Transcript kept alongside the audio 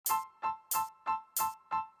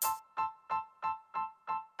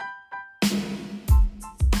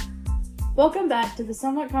Welcome back to the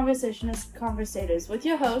Somewhat Conversationist Conversators with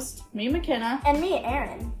your host, me, McKenna. And me,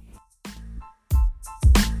 Aaron.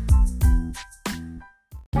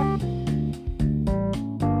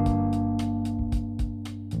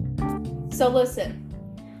 So listen,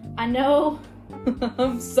 I know,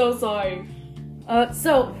 I'm so sorry.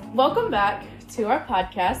 So welcome back to our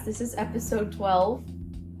podcast. This is episode 12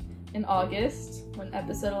 in August, when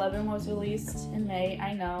episode 11 was released in May.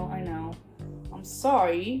 I know. I'm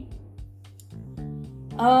sorry.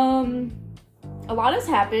 A lot has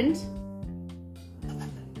happened.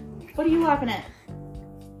 What are you laughing at?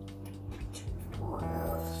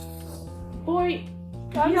 Boy,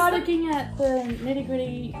 you're not looking at the nitty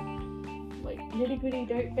gritty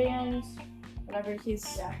dirt bands. Whatever,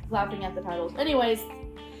 he's laughing at the titles. Anyways,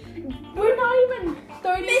 we're not even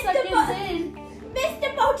 30 seconds in.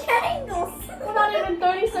 Mr. Bojangles! We're not even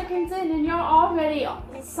 30 seconds in and you're already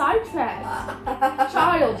sidetracked.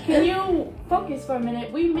 Child, can you focus for a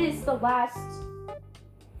minute? We missed the last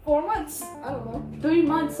 4 months? I don't know. 3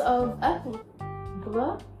 months of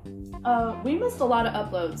we missed a lot of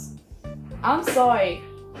uploads. I'm sorry.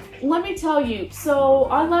 Let me tell you. So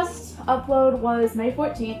our last upload was May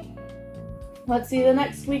 14th. Let's see, the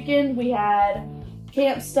next weekend we had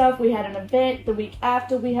camp stuff. We had an event. The week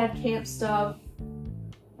after we had camp stuff.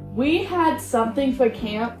 We had something for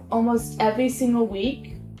camp almost every single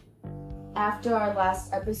week after our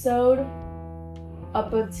last episode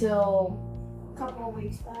up until A couple of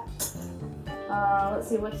weeks back. let's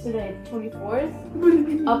see, what's today?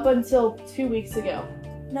 24th? Up until 2 weeks ago.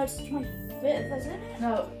 No, it's the 25th, isn't it?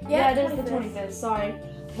 No, Yeah, it is the 25th. 25th, sorry.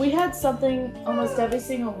 We had something almost every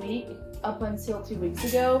single week up until 2 weeks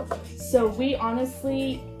ago, so we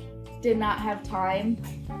honestly did not have time.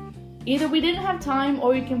 Either we didn't have time or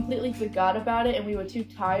we completely forgot about it and we were too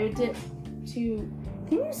tired to Can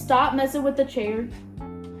you stop messing with the chair?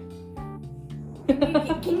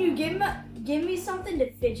 Can you give me something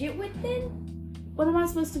to fidget with then? What am I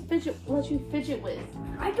supposed to let you fidget with?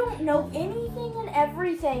 I don't know anything and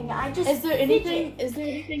everything. I just Is there anything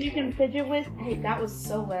fidget. you can fidget with? Hey, that was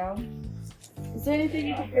so loud. Is there anything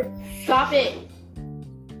you can Stop it!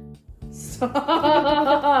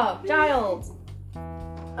 Stop! Child!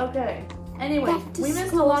 Okay. Anyway, Back to we missed a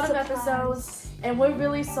school lot of supplies. episodes, and we're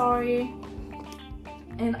really sorry.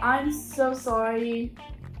 And I'm so sorry.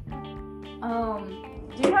 Do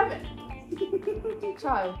you have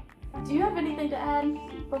Child, do you have anything to add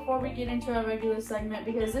before we get into our regular segment?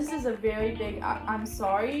 Because this is a very big I'm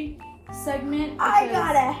sorry segment. I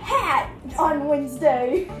got a hat on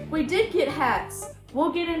Wednesday. We did get hats.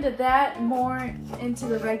 We'll get into that more into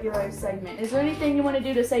the regular segment. Is there anything you want to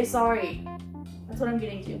do to say sorry? That's what I'm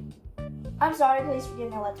getting to. I'm sorry, please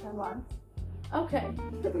forgive me, let's move on. Okay.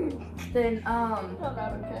 Then, I'm not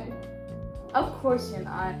okay. of course you're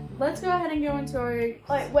not. Let's go ahead and go into our... Wait.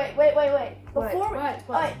 Before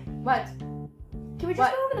What? Can we just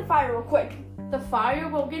What? go over the fire real quick? The fire?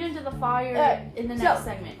 We'll get into the fire in the next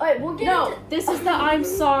segment. Alright, we'll get No, into... this is the I'm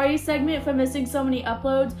sorry segment for missing so many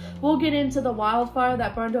uploads. We'll get into the wildfire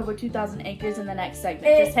that burned over 2,000 acres in the next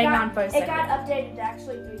segment. Just hang on for a second. It got updated to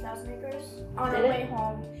actually 3,000 acres on our Did it? way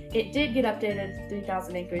home. It did get updated to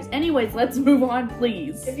 3,000 acres. Anyways, let's move on,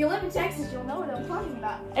 please. If you live in Texas, you'll know what I'm talking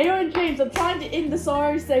about. Aaron James, I'm trying to end the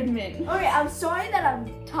sorry segment. Okay, I'm sorry that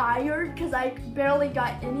I'm tired because I barely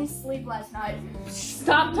got any sleep last night.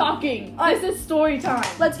 Stop talking. This is story time.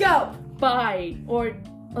 Let's go. Bye. Or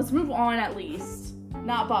let's move on at least.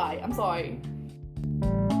 Not bye. I'm sorry.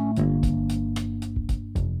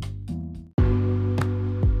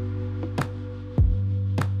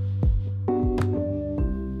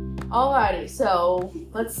 Alrighty, so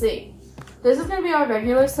let's see. This is gonna be our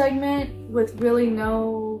regular segment with really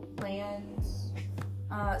no planned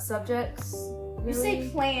subjects. You Really. say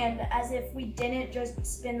planned as if we didn't just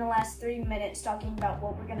spend the last 3 minutes talking about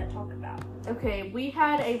what we're going to talk about. Okay, we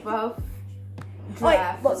had a rough Wait,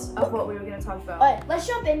 draft look. of what we were gonna talk about. Alright, let's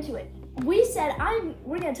jump into it. We said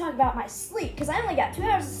we're going to talk about my sleep because I only got 2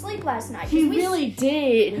 hours of sleep last night. 'Cause He we really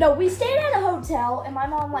did. No, we stayed at a hotel, and my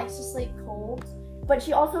mom likes to sleep cold, but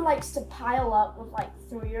she also likes to pile up with like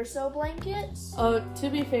 3 or so blankets. To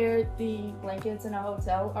be fair, the blankets in a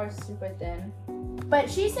hotel are super thin. But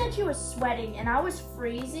she said she was sweating, and I was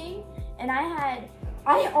freezing, and I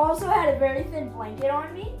also had a very thin blanket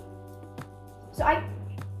on me. So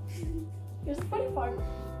here's the funny part.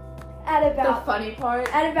 The funny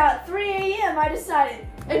part, At about 3 a.m., I decided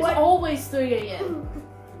it's always 3 a.m.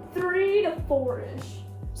 3 to 4-ish.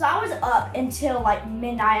 So I was up until like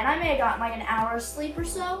midnight, and I may have gotten like an hour of sleep or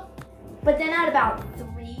so. But then at about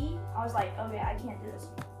 3, I was like, okay, I can't do this.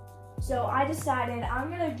 So I decided I'm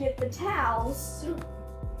gonna get the towels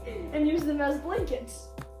and use them as blankets.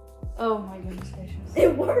 Oh my goodness gracious.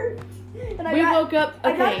 It worked. And We woke up.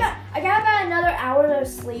 I Okay. got about another hour of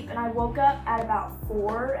sleep, and I woke up at about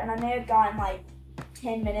 4, and I may have gotten like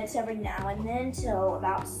 10 minutes every now and then till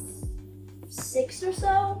about 6 or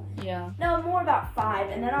so. Yeah. No, more about 5,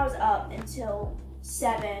 and then I was up until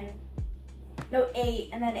 7. No, 8,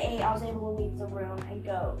 and then 8 I was able to leave the room and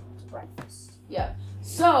go to breakfast.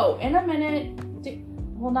 So in a minute,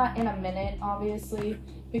 well, not in a minute, obviously,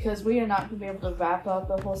 because we are not gonna be able to wrap up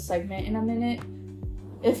the whole segment in a minute.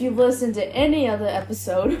 If you've listened to any other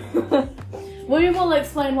episode, we will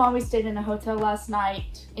explain why we stayed in a hotel last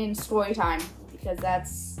night in story time, because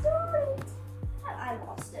that's, I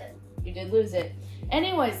lost it. you did lose it.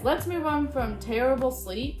 Anyways, let's move on from terrible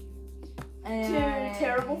sleep and To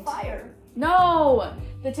terrible fire. No,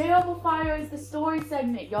 the terrible fire is the story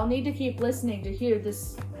segment. Y'all need to keep listening to hear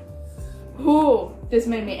this. Ooh, this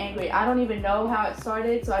made me angry. I don't even know how it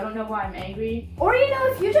started, so I don't know why I'm angry. Or, you know,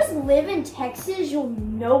 if you just live in Texas, you'll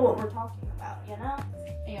know what we're talking about, you know?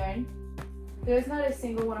 Aaron, there's not a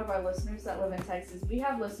single one of our listeners that live in Texas. We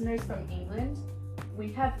have listeners from England.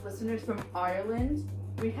 We have listeners from Ireland.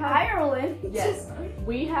 We have Ireland? Yes.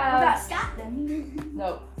 We What have about Scotland?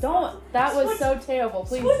 no. Don't. That was so terrible.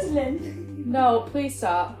 Please. Switzerland. No. Please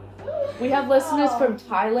stop. We have listeners Oh. from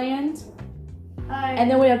Thailand.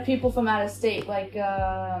 And then we have people from out of state, like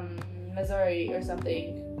Missouri or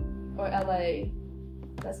something, or LA.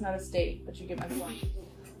 That's not a state, but you get my point.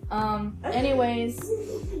 Anyways,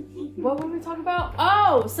 what were we talking about?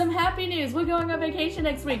 Oh, some happy news. We're going on vacation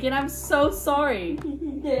next week, and I'm so sorry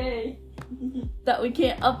Yay. that we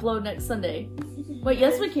can't upload next Sunday. Wait,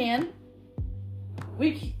 yes we can.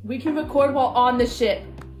 We can record while on the ship.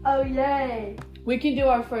 Oh, yay. We can do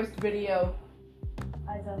our first video.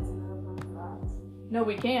 I don't know about that. No,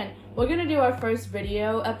 we can. We're gonna do our first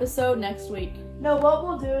video episode next week. No, what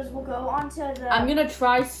we'll do is we'll go onto the... I'm gonna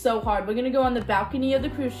try so hard. We're gonna go on the balcony of the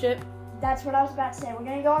cruise ship. That's what I was about to say. We're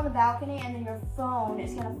gonna go on the balcony, and then your phone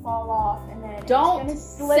is gonna fall off, and then Don't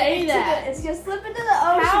it's gonna slip say into that. it's gonna slip into the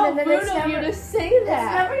ocean, How and then rude it's of never, you to say it's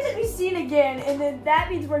that. never gonna be seen again. And then that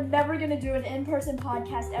means we're never gonna do an in-person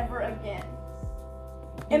podcast ever again.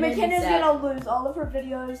 And You made me McKenna's sad. gonna lose all of her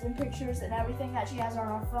videos and pictures and everything that she has on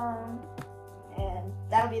her phone, and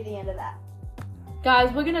that'll be the end of that.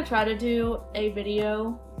 Guys, we're gonna try to do a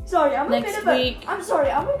video. Sorry, I'm Next a bit week. I'm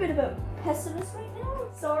sorry, I'm a bit of a pessimist right now.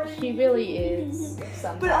 Sorry. He really is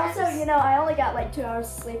sometimes. But also, you know, I only got like 2 hours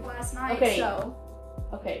sleep last night, Okay. so.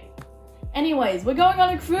 Okay. Anyways, we're going on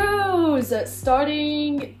a cruise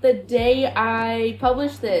starting the day I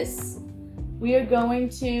publish this. We are going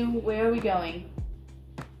to, where are we going?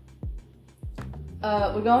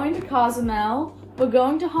 We're going to Cozumel. We're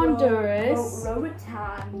going to Honduras.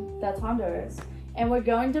 Roatan. That's Honduras. And we're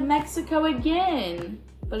going to Mexico again.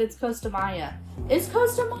 But it's Costa Maya. Is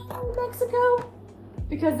Costa Maya in Mexico?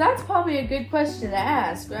 Because that's probably a good question to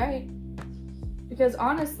ask, right? Because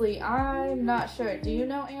honestly, I'm not sure. Do you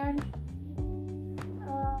know, Aaron?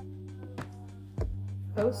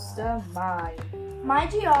 Costa Maya. My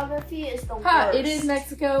geography is the Ha! worst. It is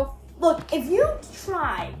Mexico. Look, if you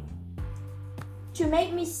try to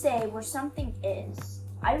make me say where something is,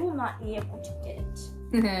 I will not be able to get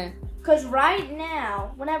it. Because right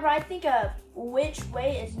now, whenever I think of which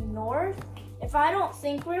way is north, if I don't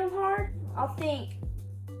think real hard, I'll think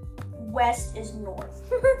west is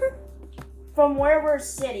north. From where we're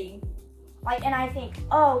sitting. Like, and I think,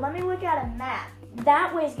 oh, let me look at a map.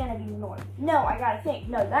 That way's gonna be north. No, I gotta think,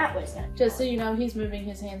 no, that way's gonna be Just so you know, he's moving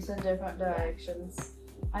his hands in different directions.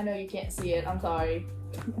 I know you can't see it. I'm sorry.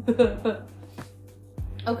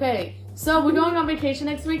 Okay, so we're going on vacation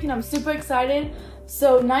next week, and I'm super excited.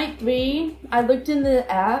 So night 3, I looked in the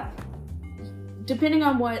app. Depending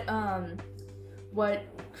on what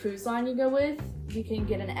cruise line you go with, you can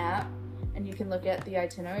get an app and you can look at the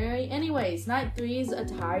itinerary. Anyways, night 3's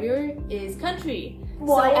attire is country.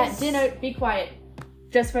 What? So at dinner, be quiet.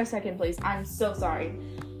 Just for a second, please. I'm so sorry.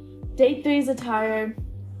 Day 3's attire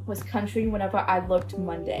was country whenever I looked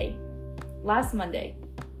Monday. Last Monday.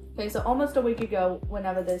 Okay, so almost a week ago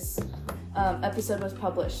whenever this episode was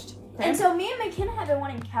published. Okay? And so me and McKenna have been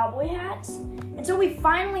wanting cowboy hats. And so we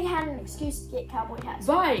finally had an excuse to get cowboy hats.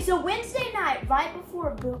 Right. So Wednesday night, right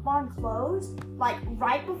before Boot Barn closed, like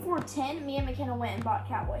right before 10, me and McKenna went and bought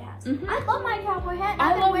cowboy hats. Mhm. I love my cowboy hat. and I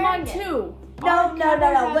I've been love wearing mine it. too. No, All no, cowboy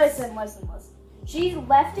no, no. hats- Listen. She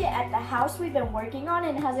left it at the house we've been working on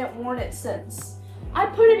and hasn't worn it since. I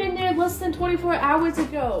put it in there less than 24 hours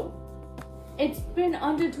ago. It's been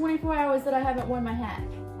under 24 hours that I haven't worn my hat.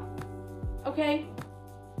 Okay?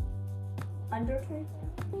 Under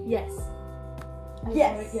 24? Yes. I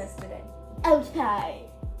Yes. wore it yesterday. Okay.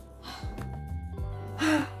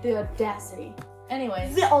 The audacity.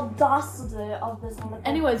 Anyways. The audacity of this little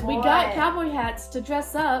Anyways, we boy. got cowboy hats to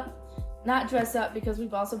dress up. Not dress up because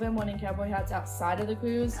we've also been wanting cowboy hats outside of the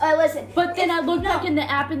cruise. Listen. But then I looked back in the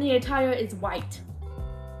app and the attire is white.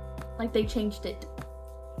 Like they changed it.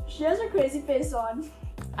 She has her crazy face on.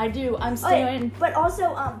 I do. I'm staring But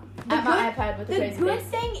also, at my iPad with a crazy The good face.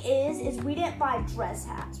 thing is we didn't buy dress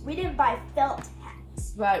hats. We didn't buy felt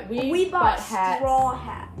hats. Right, We bought hats. straw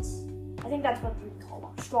hats. I think that's what we call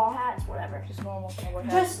them. Straw hats, whatever. Just normal cowboy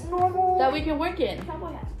hats. Just normal That we can work in.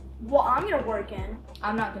 cowboy hats. Well, I'm gonna work in.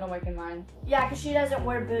 I'm not gonna work in mine. Yeah, because she doesn't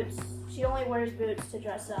wear boots. She only wears boots to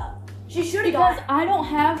dress up. She should have Because gone. I don't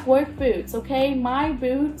have work boots, okay? My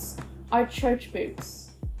boots are church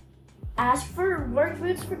boots. Ask for work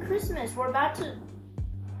boots for Christmas. We're about to.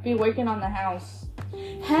 Be working on the house.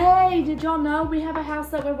 Hey, did y'all know we have a house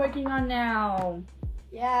that we're working on now?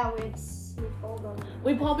 Yeah, we told them.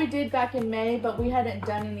 We probably did back in May, but we hadn't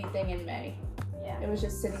done anything in May. Yeah. It was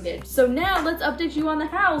just sitting there. So now let's update you on the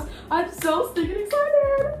house. I'm so stinking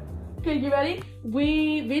excited. Okay, you ready?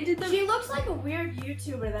 We did the. She looks like a weird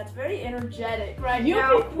YouTuber that's very energetic right You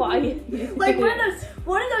now. be quiet. Like one of those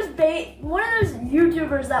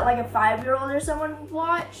YouTubers that like a 5-year-old or someone would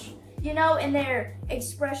watch, you know, and their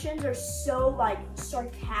expressions are so like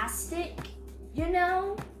sarcastic, you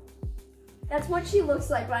know. That's what she looks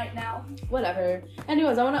like right now. Whatever.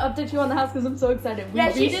 Anyways, I want to update you on the house because I'm so excited. We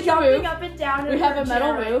Yeah, she's redid the jumping roof. up and down. We in have her a metal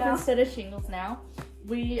chair right roof now. instead of shingles now.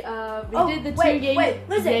 We Oh, redid the wait, two wait,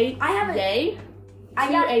 listen, yay, I have a- yay, I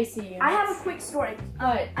two got- AC units. I have a quick story.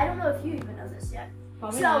 What? I don't know if you even know this yet.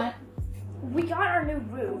 Probably So- not. We got our new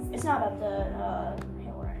roof. It's not about the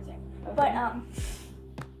hill or anything. But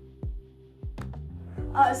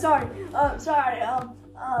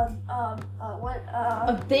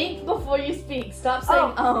Think before you speak. Stop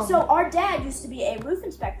saying So our dad used to be a roof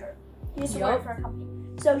inspector. He used to work Yup. for a company.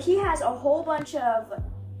 So he has a whole bunch of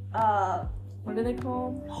What are they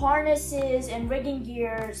called? harnesses and rigging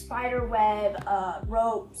gear, spider web,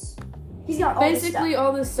 ropes. He's got all Basically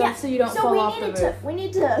all this stuff Yeah, so you don't so fall we off the needed roof.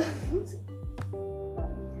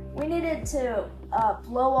 we needed to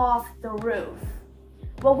blow off the roof.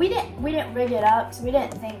 Well, we didn't rig it up because we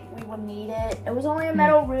didn't think we would need it. It was only a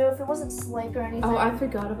metal roof. It wasn't slick or anything. Oh, I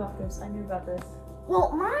forgot about this. I knew about this.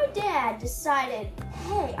 Well, my dad decided,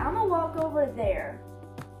 hey, I'm gonna walk over there.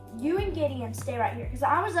 You and Gideon stay right here because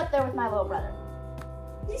I was up there with my little brother.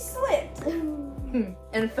 He slipped.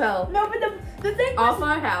 And fell No, but the thing was, off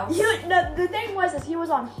our house. the thing was is he was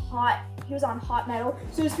on hot metal,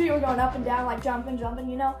 so his feet were going up and down like jumping,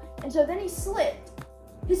 you know. And so then he slipped.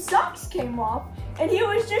 His socks came off, and he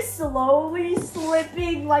was just slowly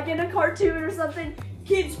slipping like in a cartoon or something.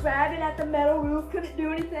 Keeps grabbing at the metal roof, couldn't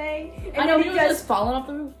do anything. And I know then he was just falling off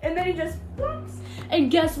the roof. and then he just plumps. And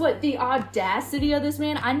guess what? The audacity of this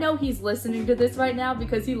man. I know he's listening to this right now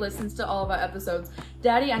because he listens to all of our episodes.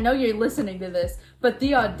 Daddy, I know you're listening to this, but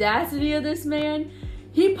the audacity of this man,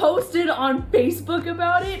 he posted on Facebook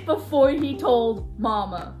about it before he told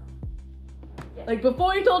Mama. Like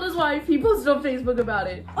before he told his wife, he posted on Facebook about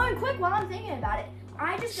it. Oh, and quick, while I'm thinking about it,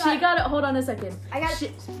 I just got. She got it. Hold on a second.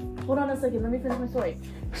 Hold on a second. Let me finish my story.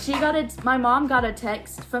 She got it. My mom got a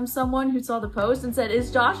text from someone who saw the post and said,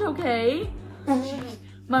 "Is Josh okay?"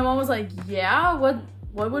 My mom was like, "Yeah.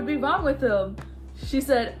 What would be wrong with him?" She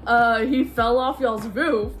said, he fell off y'all's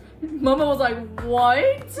roof." Mama was like,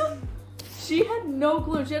 "What?" She had no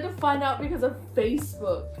clue. She had to find out because of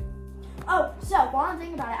Facebook. Oh, so while I'm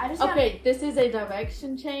thinking about it, I just got. Okay, this is a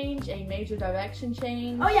direction change, a major direction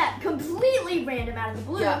change. Oh yeah, completely random out of the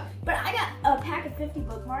blue. Yeah. But I got a pack of 50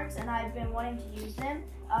 bookmarks, and I've been wanting to use them.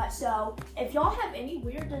 So if y'all have any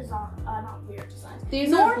weird design, not weird designs.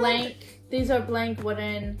 These are blank. These are blank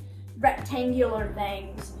wooden rectangular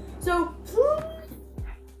things. So please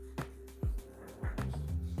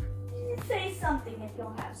say something if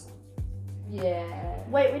y'all have some. Yeah.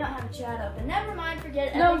 Wait, we don't have a chat open. Never mind.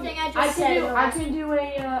 Forget No, everything I just said. I can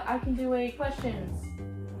do a questions.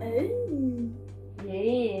 Ooh.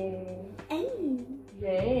 Yeah. Ooh.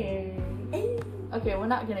 Yeah. Ooh. Okay, we're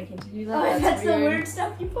not gonna continue Oh, that. that's the weird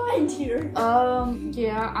stuff you find here.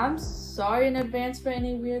 Yeah, I'm sorry in advance for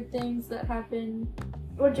any weird things that happen.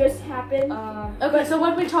 Or just happened. Okay, so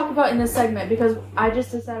what did we talk about in this segment? Because I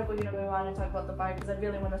just decided we're gonna move on and talk about the fire because I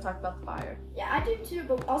really want to talk about the fire. Yeah, I do too,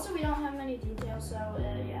 but also we don't have many details, so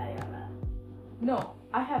yeah. No,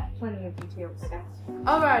 I have plenty of details. Okay.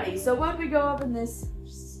 Alrighty, so what did we go up in this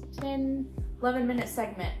 10, 11-minute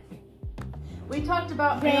segment? We talked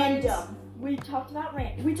about Random. We talked about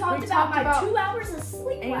random. We talked about my 2 hours of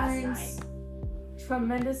sleep last night. Aaron's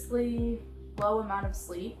tremendously low amount of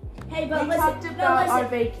sleep. Hey, but We talked about our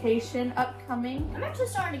vacation upcoming. I'm actually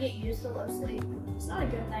starting to get used to low sleep. It's not a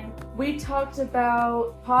good thing. We talked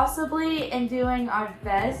about possibly and doing our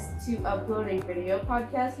best to upload a video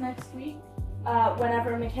podcast next week.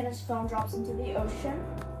 Whenever McKenna's phone drops into the ocean.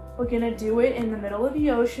 We're gonna do it in the middle of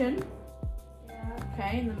the ocean. Yeah.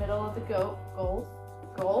 Okay, in the middle of the Gulf.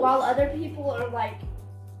 While other people are like...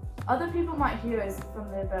 Other people might hear us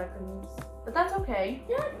from their balconies, but that's okay.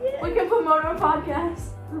 Yeah. We can promote our podcast.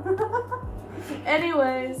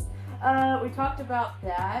 Anyways, we talked about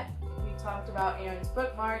that. We talked about Aaron's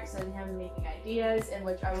bookmarks and him making ideas, in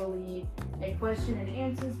which I will leave a question and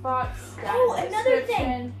answers box down in the another description.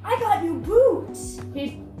 thing. I got new boots.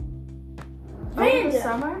 Over the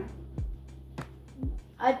summer?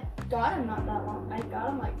 I got them not that long. I got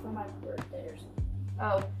them like for my birthday or something.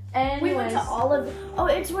 Oh, anyways. We went to Olive. Oh,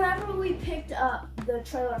 it's whenever we picked up the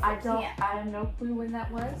trailer for camp. I have no clue when that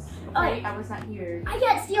was. Oh. Okay, I was not here. I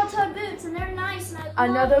got steel-toed boots and they're nice. And I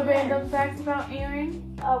Another love them. random fact about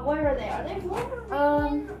Aaron. What are they? Are they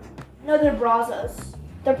Wolverine? No, they're Brazos.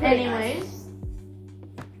 They're pretty Anyways. nice.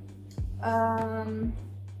 And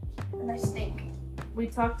they stink. We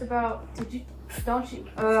talked about.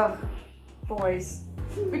 Boys.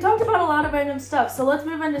 We talked about a lot of random stuff, so let's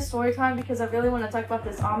move into story time because I really want to talk about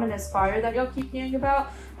this ominous fire that y'all keep hearing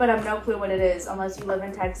about, but I have no clue what it is. Unless you live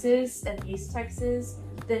in Texas and East Texas,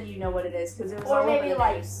 then you know what it is because it was Or all over maybe the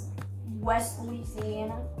like news. West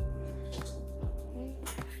Louisiana.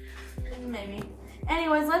 Maybe.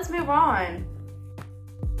 Anyways, let's move on.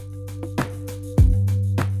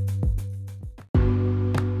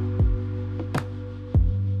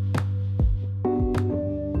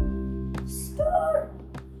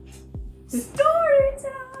 Story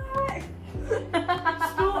time!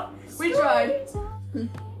 We tried.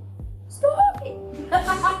 Story.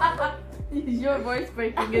 Your voice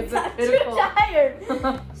breaking is a I'm too pitiful tired.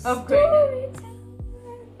 of Story greatness.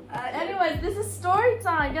 time. Anyways, this is story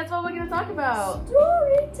time. That's what we're gonna talk about.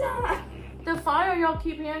 Story time. The fire y'all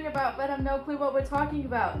keep hearing about, but I have no clue what we're talking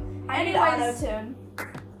about. I need Anyways, auto-tune.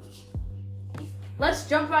 let's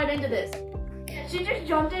jump right into this. She just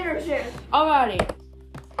jumped in her shit. Alrighty.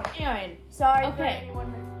 Aaron. Sorry for Okay.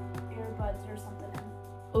 anyone with earbuds or something.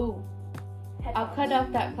 Ooh, I'll Headphones. cut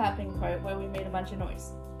out that clapping part where we made a bunch of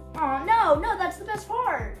noise. Oh no, that's the best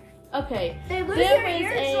part. Okay, They lose There their was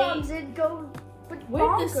eardrums and go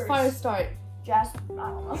where did this bonkers. fire start? Just, I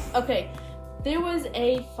don't know. Okay, there was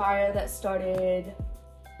a fire that started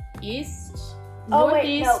east, Oh, wait,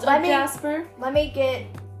 northeast no, of Jasper. Let me get,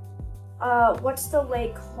 what's the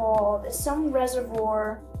lake called? It's some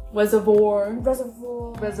reservoir. Reservoir.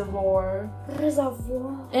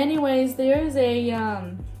 Anyways, there is a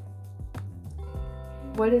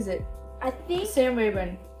what is it? I think Sam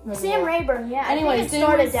Rayburn. Sam Rayburn, yeah. Anyways, I think it there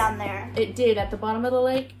started was- down there. It did at the bottom of the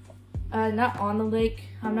lake. Not on the lake.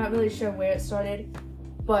 I'm not really sure where it started,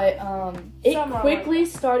 but it Somewhere quickly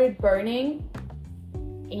started burning,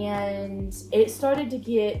 and it started to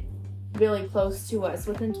get really close to us,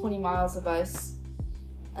 within 20 miles of us,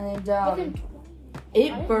 and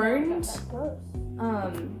it burned.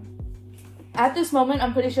 At this moment,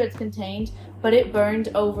 I'm pretty sure it's contained, but it burned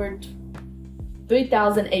over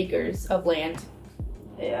 3,000 acres of land.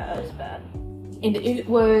 Yeah, it was bad. And it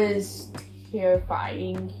was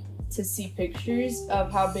terrifying to see pictures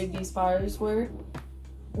of how big these fires were,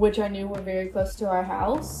 which I knew were very close to our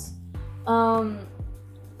house.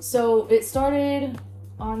 So it started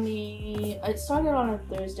on a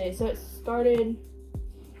Thursday. So it started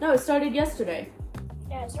yesterday.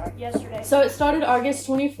 Yeah, it started yesterday. So it started August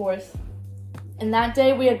 24th. And that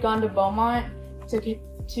day we had gone to Beaumont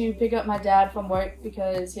to pick up my dad from work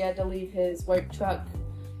because he had to leave his work truck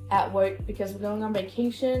at work because we're going on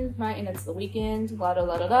vacation, right? And it's the weekend, la da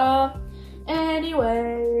la da da.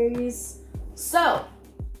 Anyways, so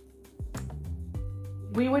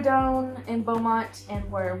we were down in Beaumont and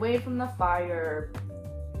we're away from the fire.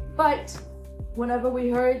 But whenever we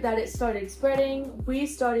heard that it started spreading, we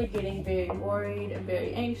started getting very worried and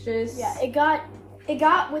very anxious. Yeah, it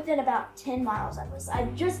got within about 10 miles of us. I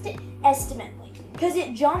just did estimately. Because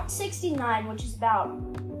it jumped 69, which is about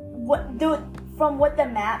from what the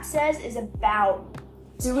map says is about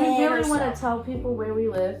Do we 10 or really want so. to tell people where we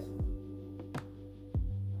live?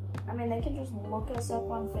 I mean, they can just look us up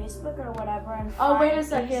on Facebook or whatever and Oh, wait a find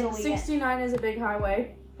second. easily 69 is a big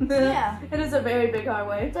highway. Yeah. It is a very big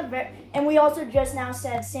highway. It's and we also just now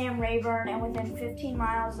said Sam Rayburn, and within 15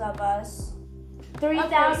 miles of us,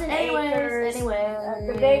 3,000 Okay, acres. anyways.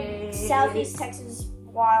 The big Southeast Texas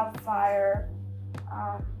wildfire.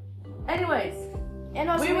 Anyways, And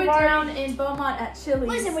also, We were down in Beaumont at Chili's.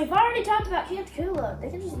 Listen, we've already talked about Camp Kula. They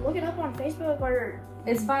can just look it up on Facebook or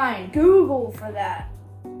It's fine. Google for that.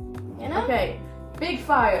 You know? Okay, big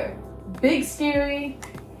fire, big scary,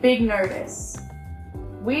 big nervous.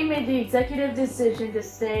 We made the executive decision to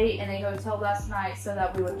stay in a hotel last night so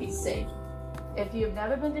that we would be safe. If you've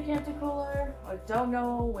never been to Camp Kula or don't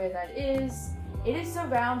know where that is, it is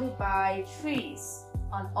surrounded by trees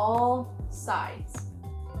on all sides.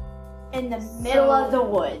 In the middle of the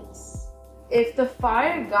woods. If the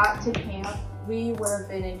fire got to camp, we would have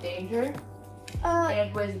been in danger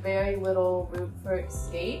and with very little room for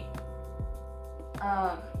escape.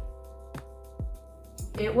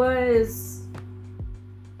 It was,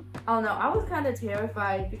 I don't know, I was kind of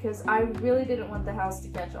terrified because I really didn't want the house to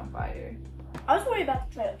catch on fire. I was worried about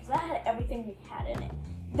the trailer because that had everything we had in it.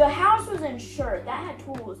 The house was insured. That had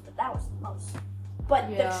tools, but that was the most. But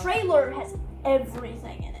Yeah. the trailer has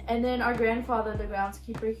everything in it. And then our grandfather, the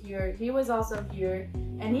groundskeeper here, he was also here,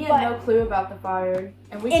 and he had no clue about the fire.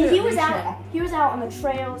 And we And couldn't he was reach out. him. He was out on the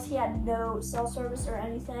trails. He had no cell service or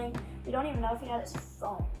anything. We don't even know if he had his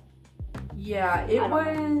phone. Yeah, it I don't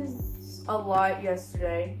was a lot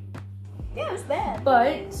yesterday, Yeah, it was bad.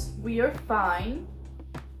 but we are fine.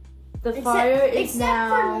 The fire is except now.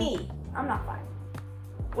 for me. I'm not fine.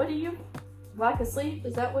 What do you? Lack of sleep?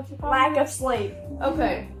 Is that what you're calling Lack it? of sleep.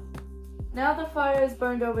 Okay. Now the fire has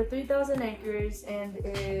burned over 3,000 acres and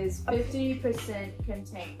is 50%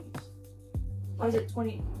 contained. Or is it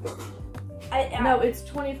 20? No, it's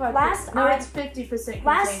 25. It's 50% contained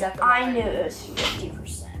Last at the I moment. knew it was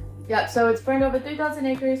 50%. Yep, so it's burned over 3,000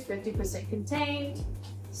 acres, 50% contained.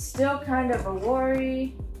 Still kind of a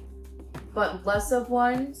worry, but less of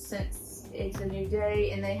one since it's a new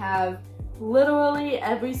day and they have literally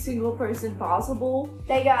every single person possible.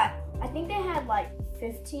 I think they had like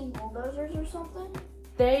 15 bulldozers or something.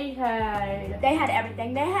 They had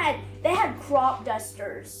Everything. They had crop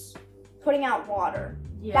dusters putting out water.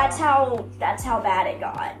 yeah. That's how bad it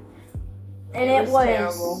got. And It it was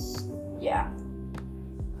terrible. Yeah.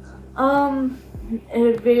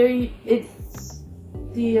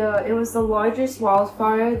 It was the largest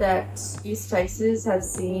wildfire that East Texas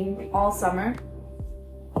has seen all summer.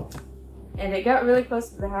 And it got really close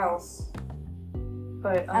to the house.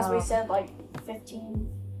 But As we said, like 15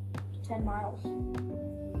 to 10 miles.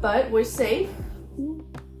 but we're safe.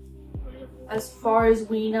 As far as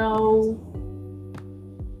we know,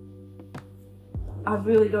 I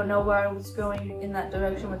really don't know where I was going in that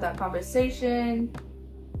direction with that conversation.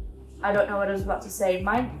 I don't know what I was about to say.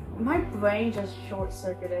 My brain just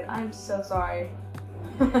short-circuited. I'm so sorry.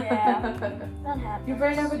 Yeah. That happens. Your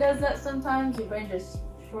brain never does that sometimes. Your brain just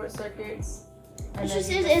short-circuits. And It's then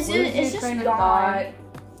just- you it's- lose it's your just train of gone. thought,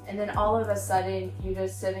 and then all of a sudden, you're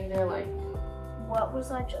just sitting there like, What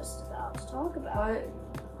was I just about to talk about? what?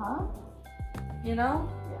 Huh? You know?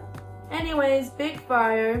 Yeah. Anyways, big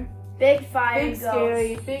fire. Big fire Big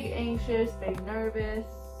scary, big anxious, big nervous.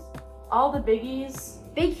 All the biggies.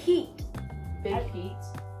 Big heat. Big heat.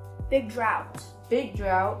 Big drought. Big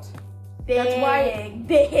drought. Big, That's why-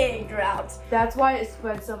 big drought. That's why it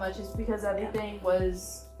spread so much. It's because everything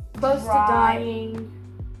was close Dry. to dying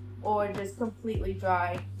or just completely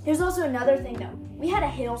dry. There's also another thing though. We had a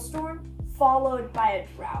hailstorm followed by a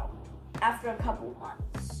drought after a couple of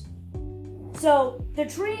months. So the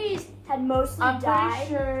trees had mostly I'm died,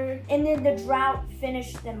 pretty sure and then the drought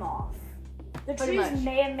finished them off. The Pretty trees much.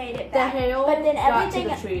 may have made it the back, hail but then got everything,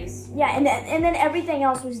 to the trees. yeah, and then everything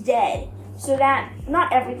else was dead. So that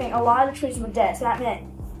not everything, a lot of the trees were dead. So that meant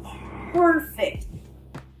perfect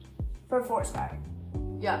for a forest fire.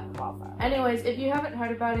 Yeah. Wildfire. Anyways, if you haven't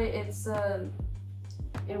heard about it, it's a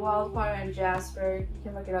wildfire in Jasper. You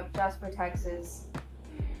can look it up, Jasper, Texas.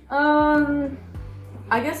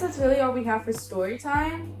 I guess that's really all we have for story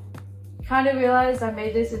time. Kind of realized I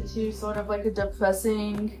made this into sort of like a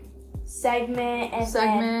depressing Segment and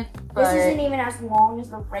segment, then but this isn't even as long as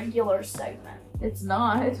the regular segment. it's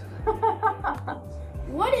not.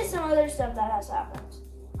 What is some other stuff that has happened?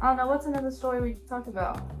 I don't know, what's another story we can talk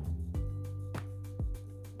about?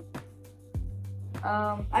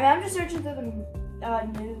 I mean, I'm just searching through the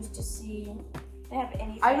news to see if they have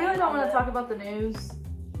anything. I really don't on want to the- talk about the news.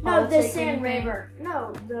 No, the politics, San anything. River.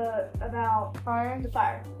 No, about Fire? the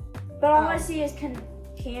fire. But all I Oh. see is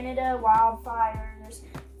Canada wildfires,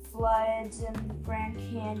 floods in Grand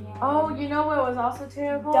Canyon. Oh, you know what was also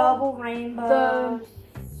terrible? double rainbows.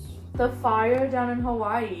 The fire down in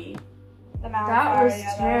Hawaii. The mountain That fire, was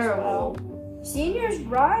yeah, terrible. well. Seniors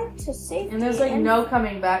ride to safety. And there's like no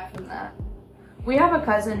coming back from that. We have a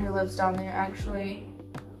cousin who lives down there actually.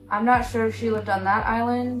 I'm not sure if she lived on that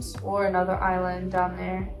island or another island down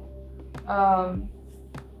there.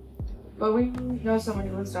 But we know someone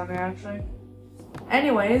who lives down there, actually.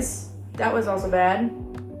 Anyways, that was also bad.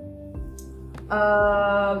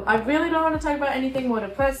 I really don't want to talk about anything more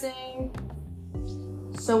depressing.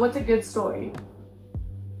 So what's a good story?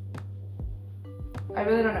 I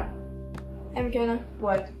really don't know. Hey, McKenna.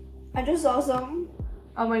 What? I just saw something.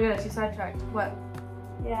 Oh my goodness, you sidetracked. What?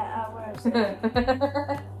 Yeah, where is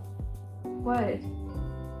it? What?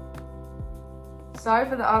 Sorry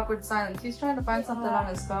for the awkward silence. He's trying to find something on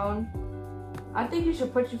his phone. I think you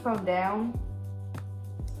should put your phone down.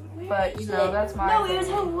 But, you know, that's my No, thing. it was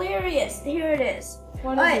hilarious. Here it is.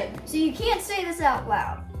 What is it? So you can't say this out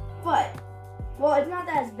loud. But, well, it's not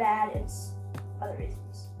that as bad. It's other reasons.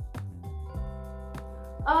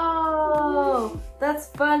 Oh, that's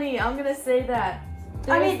funny. I'm gonna say that.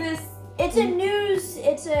 There's this. It's a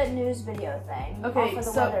news video thing. Okay, for the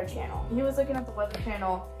so- Weather Channel. He was looking at the Weather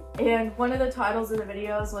Channel, and one of the titles of the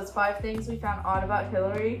videos was 5 things we found odd about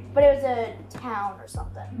Hillary. But it was a town or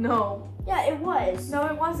something. No. Yeah, it was. No,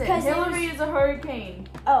 it wasn't. 'Cause it Hillary is a hurricane.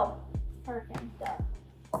 Oh, hurricane. Duh.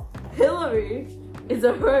 Hillary is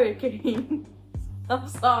a hurricane. I'm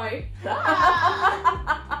sorry.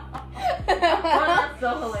 That's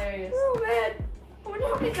so hilarious. Oh man, I wonder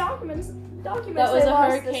how many documents That was they a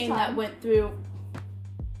lost hurricane this that time. went through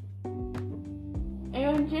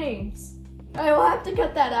Aaron James. Alright, we'll have to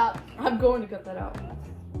cut that out. I'm going to cut that out.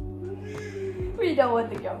 We don't want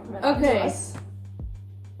the government. Okay. onto us.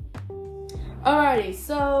 Alrighty,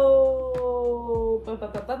 so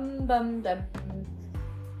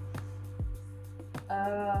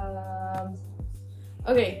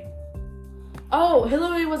okay. Oh,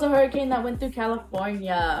 Hillary was a hurricane that went through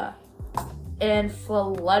California and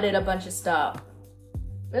flooded a bunch of stuff.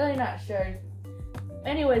 Really not sure.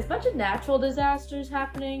 Anyways, bunch of natural disasters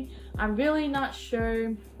happening. I'm really not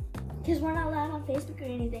sure. Because we're not allowed on Facebook or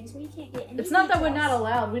anything, so we can't get any It's not that we're not details.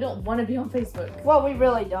 allowed. We don't want to be on Facebook. Well, we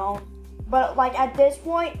really don't. But, like, at this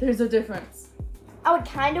point, There's a difference. I would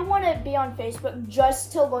kind of want to be on Facebook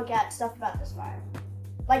just to look at stuff about this fire.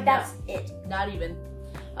 Like, No. that's it. Not even.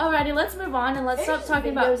 Alrighty, let's move on and let's stop There's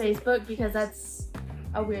talking about videos- Facebook because that's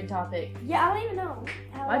a weird topic. Yeah, I don't even know.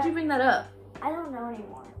 Why'd you bring that up? I don't know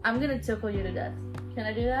anymore. I'm gonna tickle you to death. Can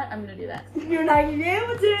I do that? I'm gonna do that. You're not gonna be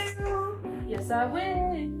able to. Yes, I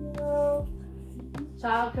will.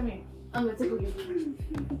 Child, come here. I'm gonna tickle you.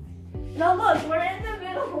 No, look, we're in the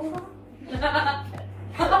middle.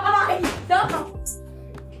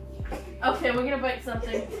 Okay, we're gonna break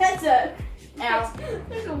something. That's it. Ow.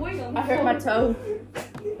 There's a wig on the I floor. hurt my toe.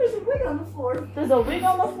 There's a wig on the floor. There's a wig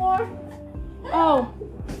on the floor? Oh,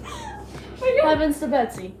 heavens to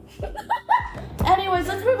Betsy. Anyways,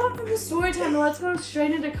 let's move on from the story time and let's go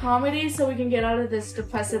straight into comedy so we can get out of this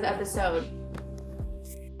depressive episode.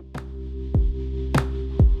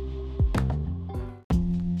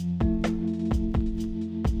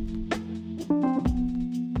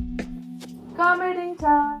 Comedy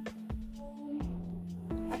time.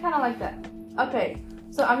 I kind of like that. Okay,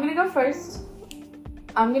 so I'm gonna go first.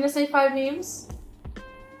 I'm gonna say 5 memes,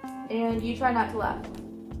 and you try not to laugh.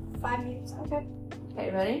 5 minutes. Okay.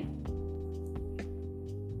 Okay, ready?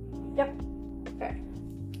 Yep. Okay.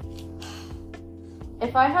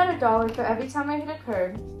 If I had $1 for every time I hit a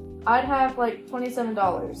curb, I'd have like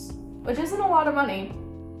 $27, which isn't a lot of money,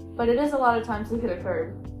 but it is a lot of times to hit a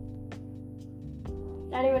curb.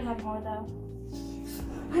 Daddy would have more though.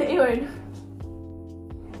 Anyway,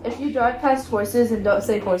 if you drive past horses and don't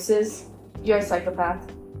say horses, you're a psychopath.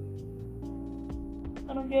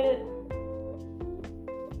 I don't get it.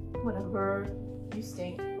 Whatever. You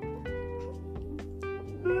stink.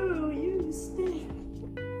 Ooh, you stink.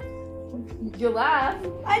 You laugh.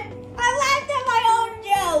 I laughed at my own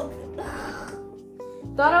joke.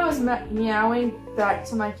 Thought I was meowing back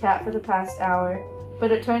to my cat for the past hour,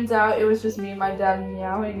 but it turns out it was just me and my dad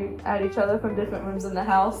meowing at each other from different rooms in the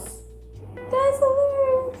house. That's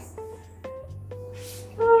hilarious.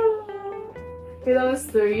 Okay, that was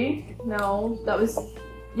 3. No, that was...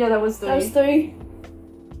 Yeah, that was 3. That was 3.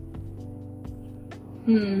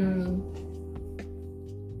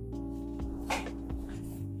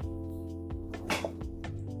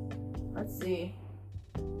 Let's see.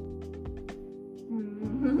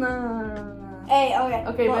 Hey, okay.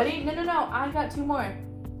 Okay, look. ready? No, I got 2 more.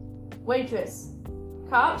 Waitress.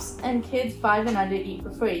 Cops and kids 5 and under eat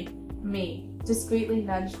for free. Me. Discreetly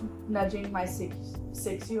nudging my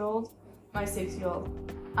 6-year-old. My 6-year-old.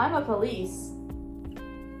 I'm a police.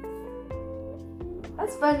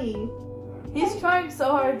 That's funny. He's trying so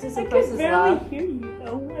hard to suppress his laugh. hear you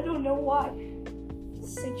though. I don't know why.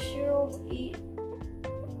 6-year-olds eat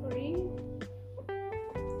free?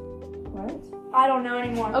 What? I don't know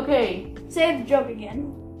anymore. Okay. Say the joke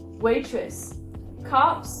again. Waitress.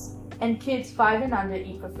 Cops and kids 5 and under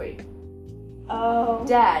eat for free. Oh.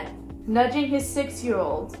 Dad. Nudging his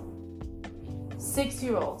 6-year-old.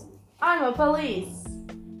 6-year-old. I'm a police.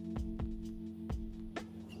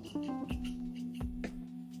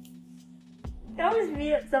 That was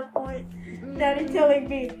me at some point. Daddy telling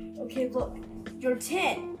me, okay, look, you're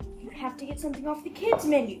 10. You have to get something off the kids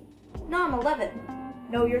menu. No, I'm 11.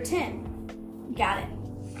 No, you're 10. Got it.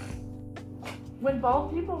 When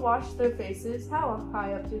bald people wash their faces, how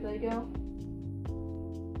high up do they go?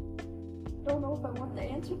 Don't know if I want the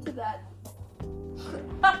answer to that.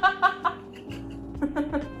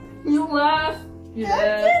 You laugh. You I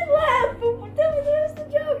laugh. did laugh, but tell me the rest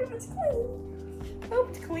of the joke if it's clean. I hope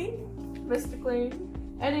it's clean. Mr. Clean.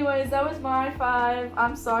 Anyways, that was my 5.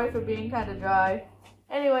 I'm sorry for being kind of dry.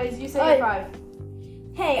 Anyways, you say your 5.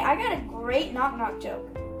 Hey, I got a great knock-knock joke,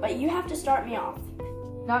 but you have to start me off.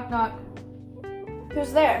 Knock knock.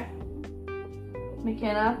 Who's there?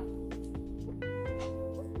 McKenna.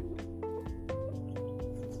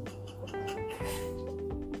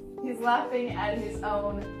 He's laughing at his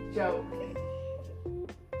own joke.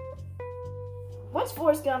 What's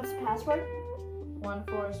Forrest Gump's password? 1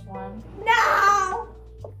 Forrest 1. No!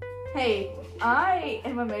 Hey, I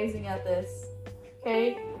am amazing at this.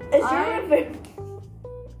 Okay? Is your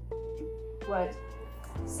What?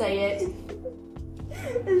 Say it.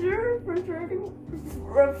 Is your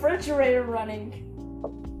refrigerator running?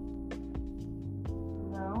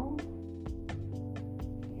 No.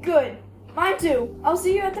 Good. Mine too. I'll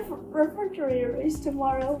see you at the refrigerator race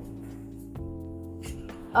tomorrow.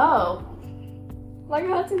 Oh. Like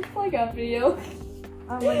how to play a video.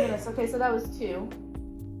 Oh my goodness. Okay, so that was 2.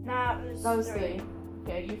 Nah, That was 3.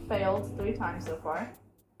 Okay, you failed 3 times so far.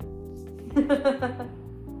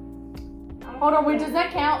 Hold on, wait, does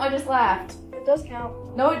that count? I just laughed. It does count.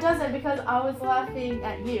 No, it doesn't, because I was laughing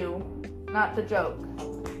at you, not the joke.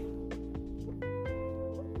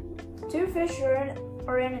 2 fish are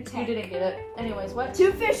in a You tank. didn't get it. Anyways, what?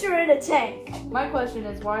 2 fish are in a tank. My question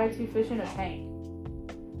is, why are 2 fish in a tank?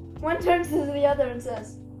 One turns to the other and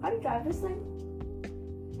says, "How do you drive this thing?"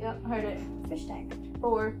 Yep, heard it. Fish tank.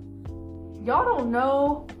 4. Y'all don't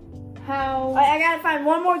know how... I gotta find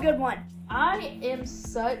one more good one. I am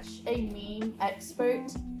such a meme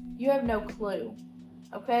expert. You have no clue.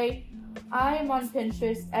 Okay? I am on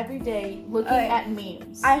Pinterest every day looking Okay. at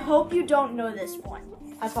memes. I hope you don't know this one.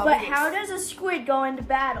 I probably But do. how does a squid go into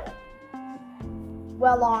battle?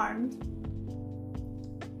 Well armed.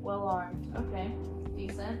 Well armed. Okay.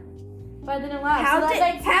 Decent. But I didn't laugh. How so that did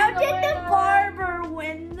makes me the aware. barber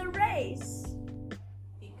win the race?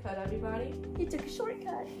 He cut everybody. He took a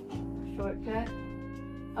shortcut. Shortcut.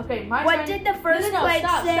 Okay, my What turn. did the first No, plate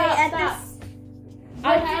stop, say stop, at stop. this?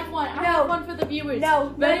 I have one. I have one for the viewers.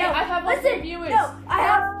 No, Ready? no. I have one for Listen, the viewers. No, I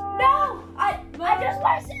have no. I just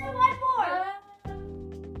want to say one more.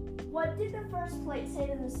 What did the first plate say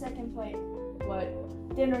to the second plate? What?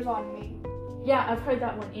 Dinner's on me. Yeah, I've heard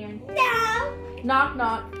that one, Aaron. No. Knock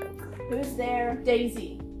knock. Who's there?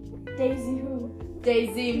 Daisy. Daisy who?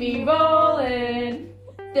 Daisy me rollin'.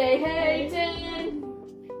 They hatin'.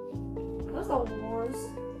 Those are wars.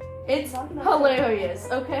 It's hilarious,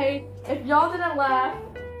 okay? If y'all didn't laugh,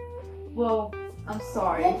 well, I'm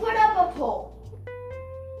sorry. We'll put up a poll.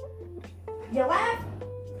 You laugh?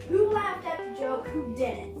 Who laughed at the joke? Who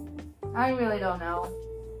didn't? I really don't know.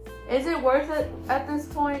 Is it worth it at this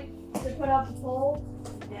point? To put up a poll?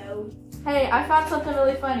 No. Hey, I found something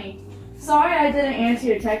really funny. Sorry I didn't answer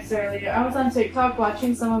your text earlier. I was on TikTok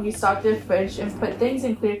watching some of you stock their fridge and put things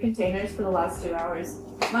in clear containers for the last 2 hours.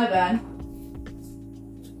 My bad.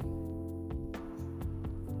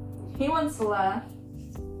 He wants to laugh.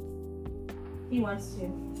 He wants to.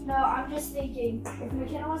 No, I'm just thinking, if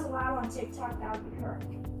McKenna was allowed on TikTok, that would be her.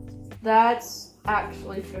 That's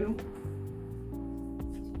actually true.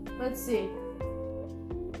 Let's see.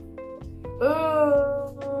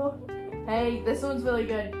 Ooh. Hey, this one's really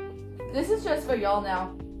good. This is just for y'all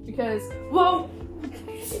now. Because, whoa!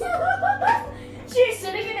 She's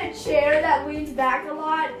sitting in a chair that leans back a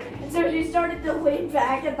lot, and so she started to lean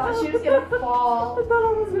back and thought she was gonna fall. I thought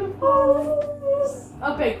I was gonna fall.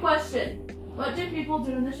 Okay, question. What do people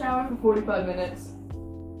do in the shower for 45 minutes?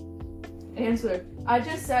 Answer. I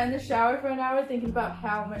just sat in the shower for an hour thinking about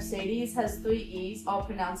how Mercedes has 3 E's all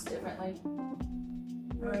pronounced differently.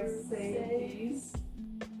 Mercedes.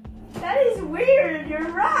 That is weird,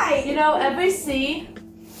 you're right. You know, every C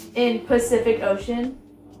in Pacific Ocean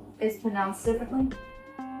is pronounced differently.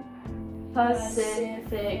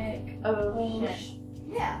 Pacific Ocean.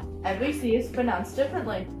 Yeah. Every C is pronounced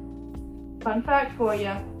differently. Fun fact for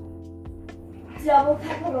you. Double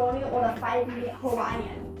pepperoni or a 5-minute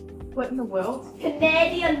Hawaiian. What in the world?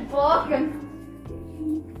 Canadian bacon.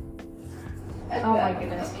 Oh my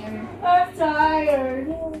goodness, Aaron. I'm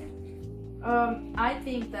tired. I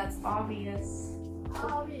think that's obvious.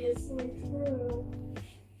 Obviously true.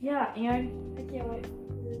 Yeah, Aaron. I can't wait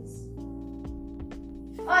for this.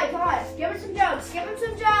 Alright, come on. Give him some jokes. Give him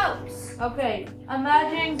some jokes. Okay,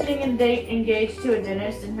 imagine getting engaged to a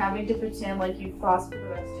dentist and having to pretend like you've flossed for the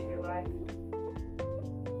rest of your life.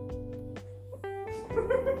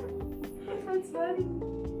 That's funny.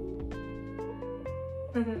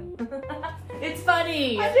 It's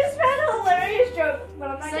funny. I just read a hilarious joke, but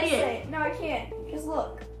I'm not Say gonna it. say it. No, I can't. Just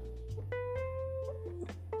look.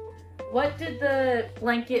 What did the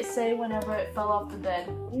blanket say whenever it fell off the bed?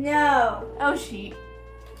 No. Oh, sheep.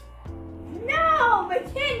 No,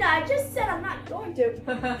 McKenna, I just said I'm not going to.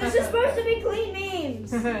 This is supposed to be clean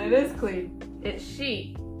memes. It is clean. It's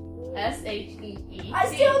sheep. S-H-E-E-T. I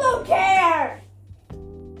still don't care.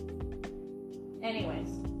 Anyways.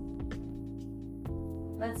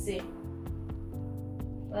 Let's see.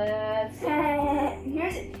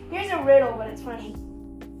 Here's a riddle, but it's funny.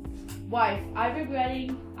 Wife, I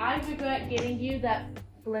regret getting you that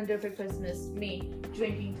blender for Christmas. Me,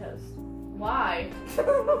 drinking toast. Why?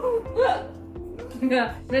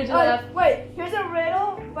 Yeah, Wait, here's a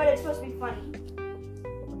riddle, but it's supposed to be funny.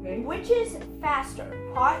 Okay. Which is faster,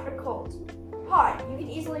 hot or cold? Hot. You can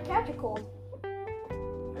easily catch a cold.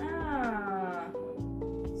 Ah,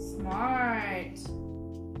 smart.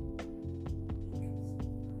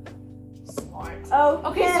 Smart. Oh,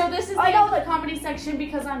 Okay, so this is the I end of know the comedy section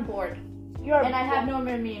because I'm bored. You're And I have no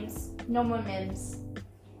more memes. No more memes.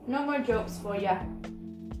 No more jokes for ya.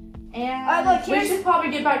 And look, we here's- should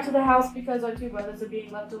probably get back to the house because our two brothers are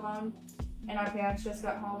being left alone. And our parents just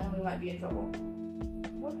got home and we might be in trouble.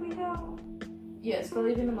 What we do? Yes, for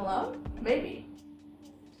leaving them alone? Maybe.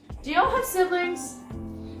 Do y'all have siblings?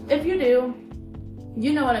 If you do,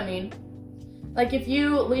 you know what I mean. Like if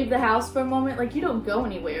you leave the house for a moment, like you don't go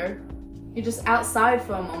anywhere. You're just outside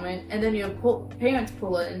for a moment and then your parents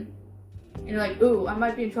pull in. And you're like, ooh, I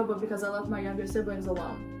might be in trouble because I left my younger siblings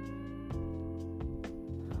alone.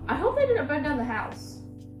 I hope they didn't burn down the house.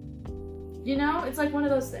 You know, it's like one of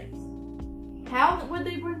those things. How would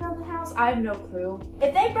they burn down the house? I have no clue.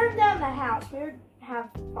 If they burned down the house, we would have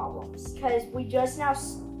problems because we just now.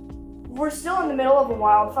 We're still in the middle of a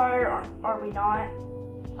wildfire, are we not?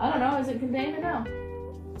 I don't know, is it contained or no?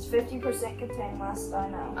 It's 50% contained, last I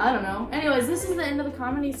know. I don't know. Anyways, this is the end of the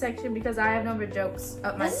comedy section because I have no more jokes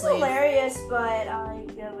up my This is sleeve. hilarious, but I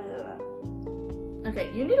give it Okay,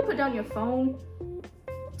 you need to put down your phone.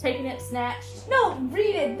 Taking it snatched. No,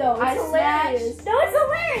 read it though. It's I hilarious. snatched- No, it's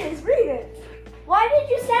hilarious. Read it. Why did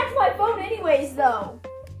you snatch my phone anyways, though?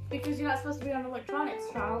 Because you're not supposed to be on electronics,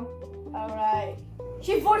 child. Alright.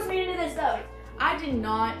 She forced me to do this, though. I did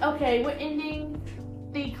not. Okay, we're ending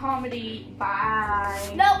the comedy. Bye.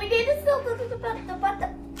 No, we need to still do the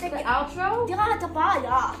outro?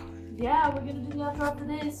 yeah. Yeah, we're gonna do the outro after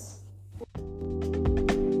this.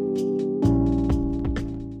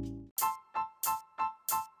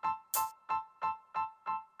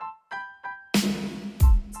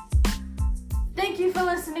 Thank you for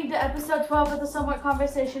listening to episode 12 of the Somewhat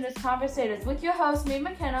Conversation is Conversators with your host, me,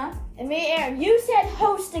 McKenna. And me, Aaron. You said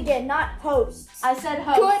host again, not posts. I said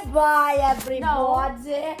host. Goodbye,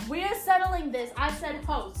 everybody. We're settling this. I said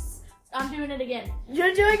hosts. I'm doing it again.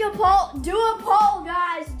 You're doing a poll. Do a poll,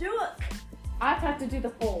 guys. Do it. I have to do the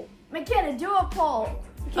poll. McKenna, do a poll.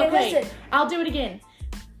 Okay, listen. I'll do it again.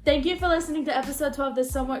 Thank you for listening to episode 12 of the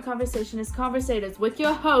Somewhat Conversation is Conversators with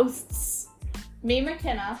your hosts, me,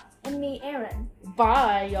 McKenna. And me, Aaron.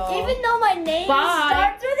 Bye, y'all. Even though my name Bye.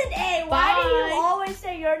 starts with an A, why do Bye. you always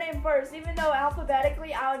say your name first? Even though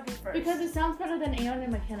alphabetically I would be first. Because it sounds better than Aaron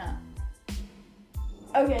and McKenna.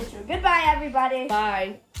 Okay, true. Goodbye, everybody.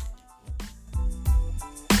 Bye.